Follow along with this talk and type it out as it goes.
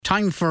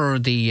time for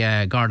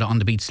the Garda on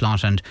the Beat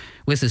slot, and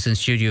with us in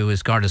studio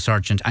is Garda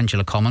Sergeant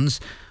Angela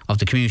Cummins of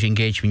the Community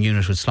Engagement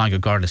Unit with Sligo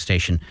Garda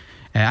Station.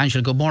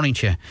 Angela, good morning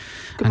to you.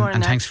 Good morning.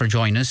 And thanks for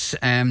joining us.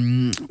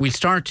 We'll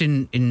start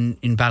in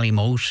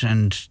Ballymote,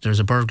 and there's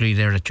a burglary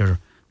there that you're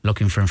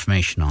looking for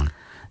information on.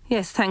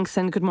 Yes, thanks,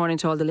 and good morning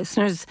to all the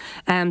listeners.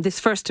 This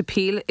first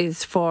appeal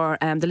is for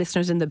the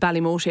listeners in the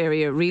Ballymote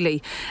area,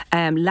 really.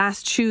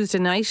 Last Tuesday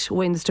night,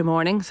 Wednesday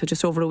morning, so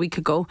just over a week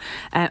ago,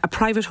 a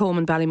private home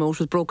in Ballymote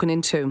was broken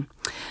into,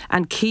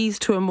 and keys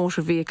to a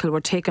motor vehicle were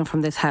taken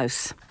from this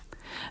house.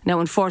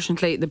 Now,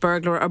 unfortunately, the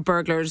burglar or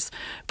burglars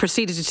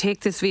proceeded to take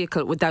this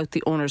vehicle without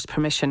the owner's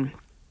permission.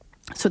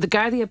 So the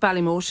Gardaí at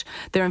Ballymote,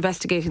 they're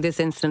investigating this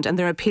incident, and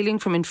they're appealing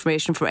for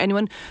information for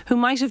anyone who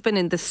might have been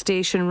in the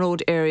Station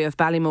Road area of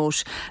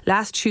Ballymote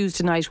last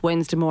Tuesday night,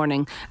 Wednesday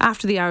morning,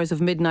 after the hours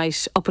of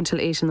midnight up until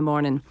 8 in the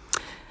morning.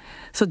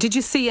 So did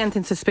you see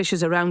anything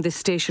suspicious around this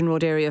Station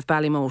Road area of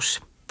Ballymote?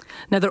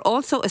 Now, they're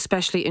also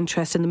especially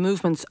interested in the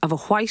movements of a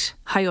white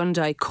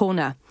Hyundai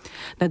Kona.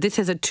 Now, this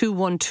has a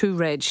 212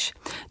 reg.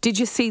 Did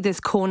you see this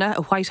Kona,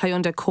 a white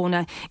Hyundai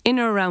Kona, in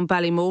or around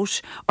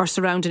Ballymote or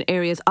surrounding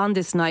areas on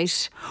this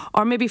night,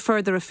 or maybe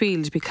further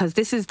afield, because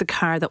this is the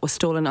car that was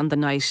stolen on the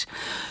night?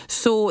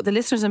 So, the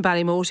listeners in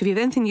Ballymote, if you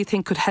have anything you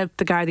think could help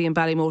the Gardaí in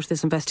Ballymote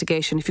this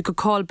investigation, if you could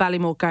call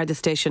Ballymote Garda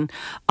Station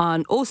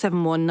on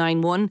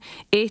 07191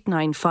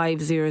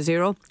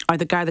 89500 or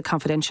the Garda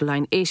Confidential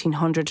line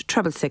 1800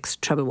 666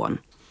 111.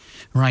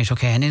 Right,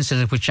 okay, an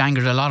incident which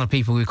angered a lot of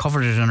people. We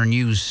covered it on our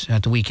news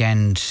at the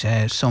weekend.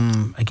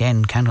 Some,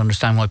 again, can't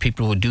understand why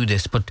people would do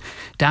this, but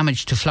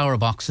damage to flower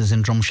boxes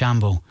in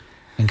Drumshanbo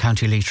in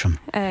County Leitrim.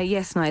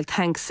 Yes, Niall,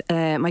 thanks.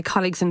 My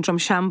colleagues in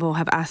Drumshanbo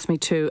have asked me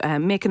to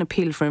make an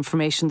appeal for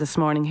information this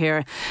morning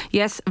here.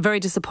 Yes, very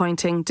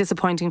disappointing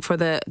for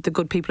the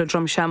good people of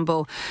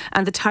Drumshanbo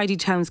and the Tidy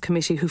Towns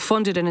Committee who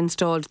funded and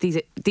installed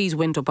these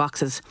window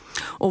boxes.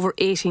 Over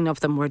 18 of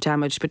them were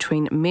damaged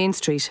between Main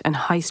Street and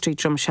High Street,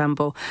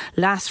 Drumshanbo,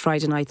 last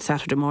Friday night,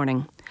 Saturday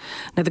morning.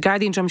 Now, the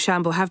Gardaí in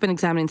Drumshanbo have been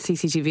examining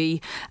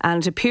CCTV,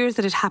 and it appears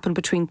that it happened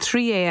between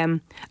 3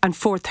 a.m. and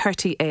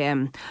 4:30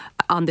 a.m.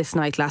 on this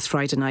night, last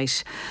Friday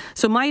night.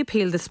 So my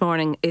appeal this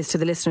morning is to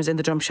the listeners in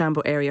the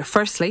Drumshanbo area.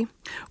 Firstly,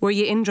 were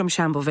you in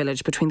Drumshanbo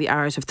village between the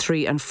hours of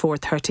 3 and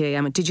 4:30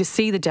 a.m? Did you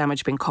see the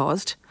damage being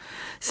caused?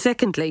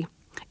 Secondly,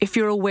 if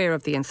you're aware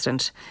of the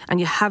incident and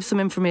you have some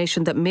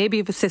information that may be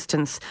of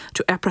assistance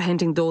to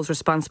apprehending those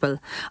responsible,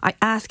 I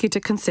ask you to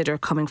consider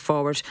coming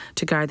forward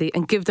to Gardaí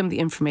and give them the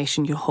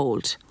information you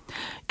hold.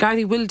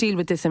 Gardaí will deal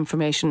with this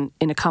information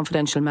in a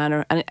confidential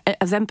manner and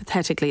as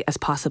empathetically as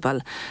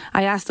possible.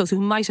 I ask those who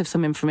might have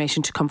some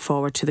information to come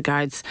forward to the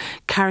Guards.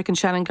 Carrick and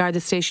Shannon Garda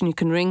Station, you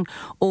can ring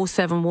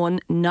 071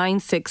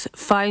 96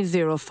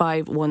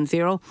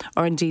 50510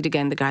 or indeed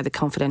again the Garda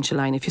Confidential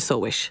line if you so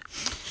wish.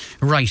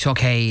 Right,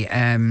 okay.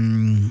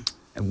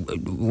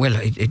 Well,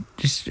 it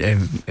just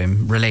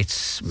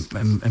relates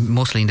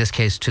mostly in this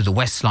case to the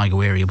West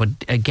Sligo area, but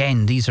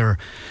again, these are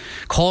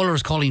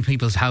callers calling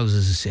people's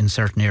houses in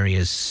certain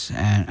areas,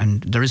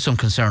 and there is some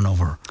concern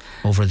over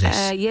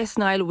this. Yes,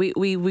 Niall,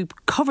 we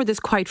cover this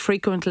quite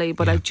frequently,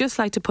 but I'd just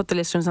like to put the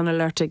listeners on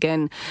alert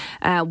again.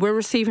 We're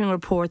receiving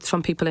reports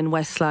from people in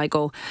West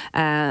Sligo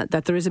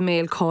that there is a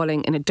male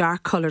calling in a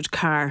dark coloured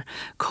car,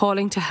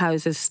 calling to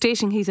houses,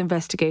 stating he's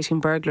investigating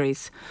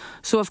burglaries.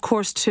 So, of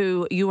course,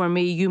 to you or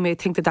me, you may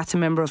think that that's a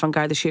member of An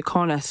Garda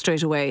Síochána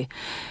straight away.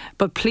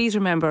 But please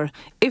remember,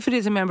 if it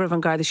is a member of An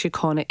Garda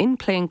Síochána in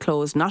plain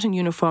clothes, not in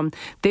uniform,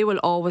 they will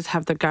always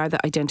have their Garda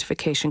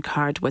identification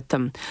card with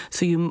them.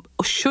 So you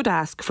should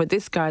ask for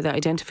this Garda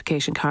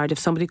identification card if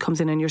somebody comes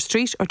in on your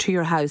street or to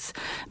your house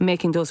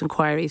making those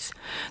inquiries.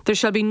 There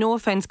shall be no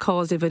offence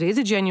caused if it is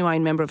a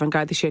genuine member of An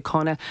Garda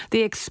Síochána.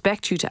 They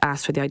expect you to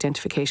ask for the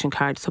identification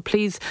card. So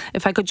please,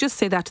 if I could just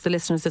say that to the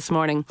listeners this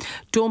morning,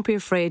 don't be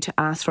afraid to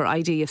ask for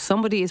ID if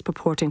somebody is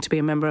purporting to be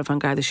a member of An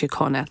Garda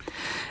Síochána.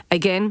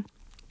 Again,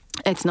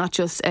 it's not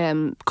just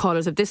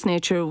callers of this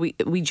nature.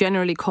 We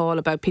generally call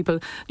about people,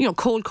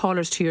 cold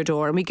callers to your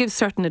door, and we give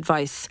certain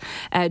advice.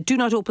 Do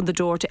not open the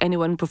door to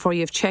anyone before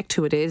you have checked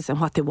who it is and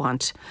what they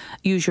want.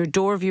 Use your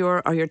door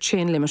viewer or your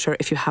chain limiter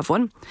if you have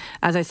one.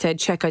 As I said,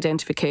 check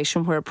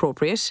identification where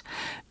appropriate.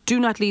 Do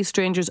not leave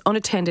strangers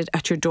unattended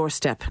at your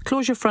doorstep.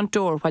 Close your front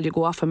door while you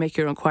go off and make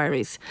your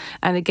inquiries.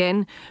 And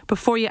again,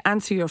 before you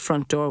answer your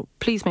front door,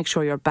 please make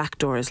sure your back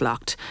door is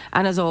locked.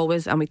 And as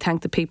always, and we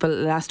thanked the people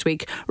last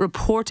week,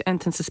 report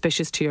anything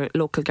suspicious to your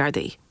local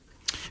Gardaí.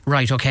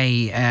 Right,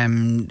 okay.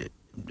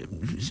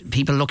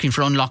 People looking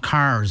for unlocked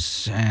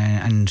cars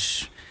and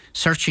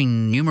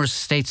searching numerous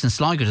estates in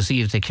Sligo to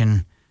see if they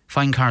can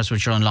find cars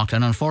which are unlocked.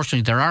 And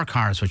unfortunately, there are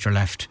cars which are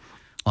left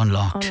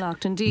unlocked.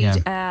 Unlocked, indeed.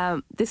 Yeah.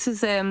 This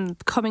is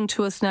coming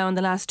to us now in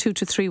the last 2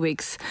 to 3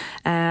 weeks.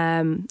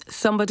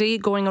 Somebody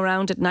going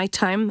around at night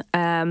time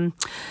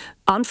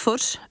on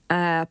foot,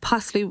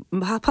 possibly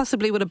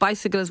with a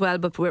bicycle as well,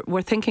 but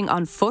we're thinking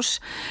on foot,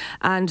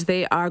 and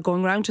they are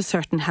going around to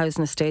certain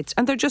housing estates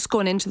and they're just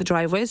going into the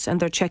driveways and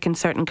they're checking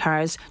certain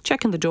cars,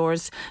 checking the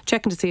doors,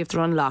 checking to see if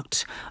they're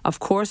unlocked. Of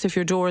course, if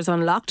your door is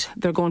unlocked,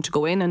 they're going to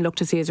go in and look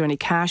to see is there any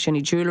cash,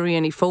 any jewellery,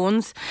 any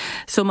phones.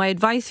 So my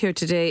advice here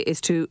today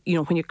is to,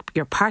 when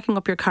you're parking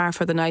up your car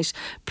for the night,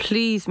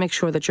 please make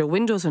sure that your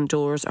windows and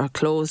doors are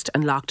closed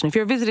and locked. And if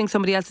you're visiting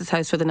somebody else's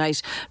house for the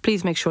night,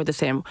 please make sure the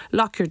same.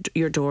 Lock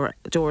your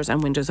doors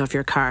and windows of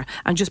your car,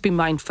 and just be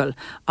mindful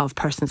of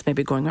persons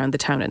maybe going around the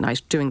town at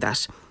night doing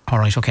that. All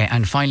right, okay.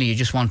 And finally, you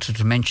just wanted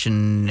to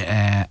mention,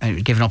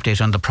 give an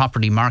update on the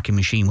property marking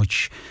machine,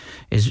 which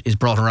is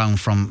brought around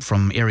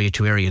from area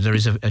to area. There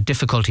is a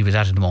difficulty with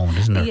that at the moment,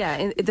 isn't there?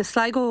 Yeah, the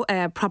Sligo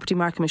property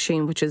marking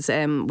machine, which is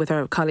with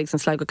our colleagues in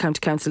Sligo County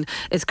Council,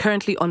 is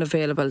currently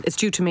unavailable. It's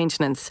due to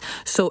maintenance,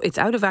 so it's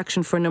out of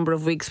action for a number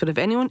of weeks. But if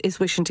anyone is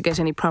wishing to get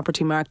any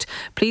property marked,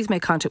 please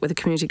make contact with the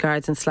community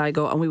guards in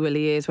Sligo, and we will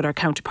liaise with our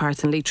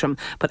counterparts in Leitrim.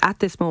 But at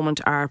this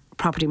moment, our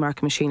property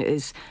marking machine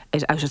is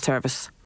out of service.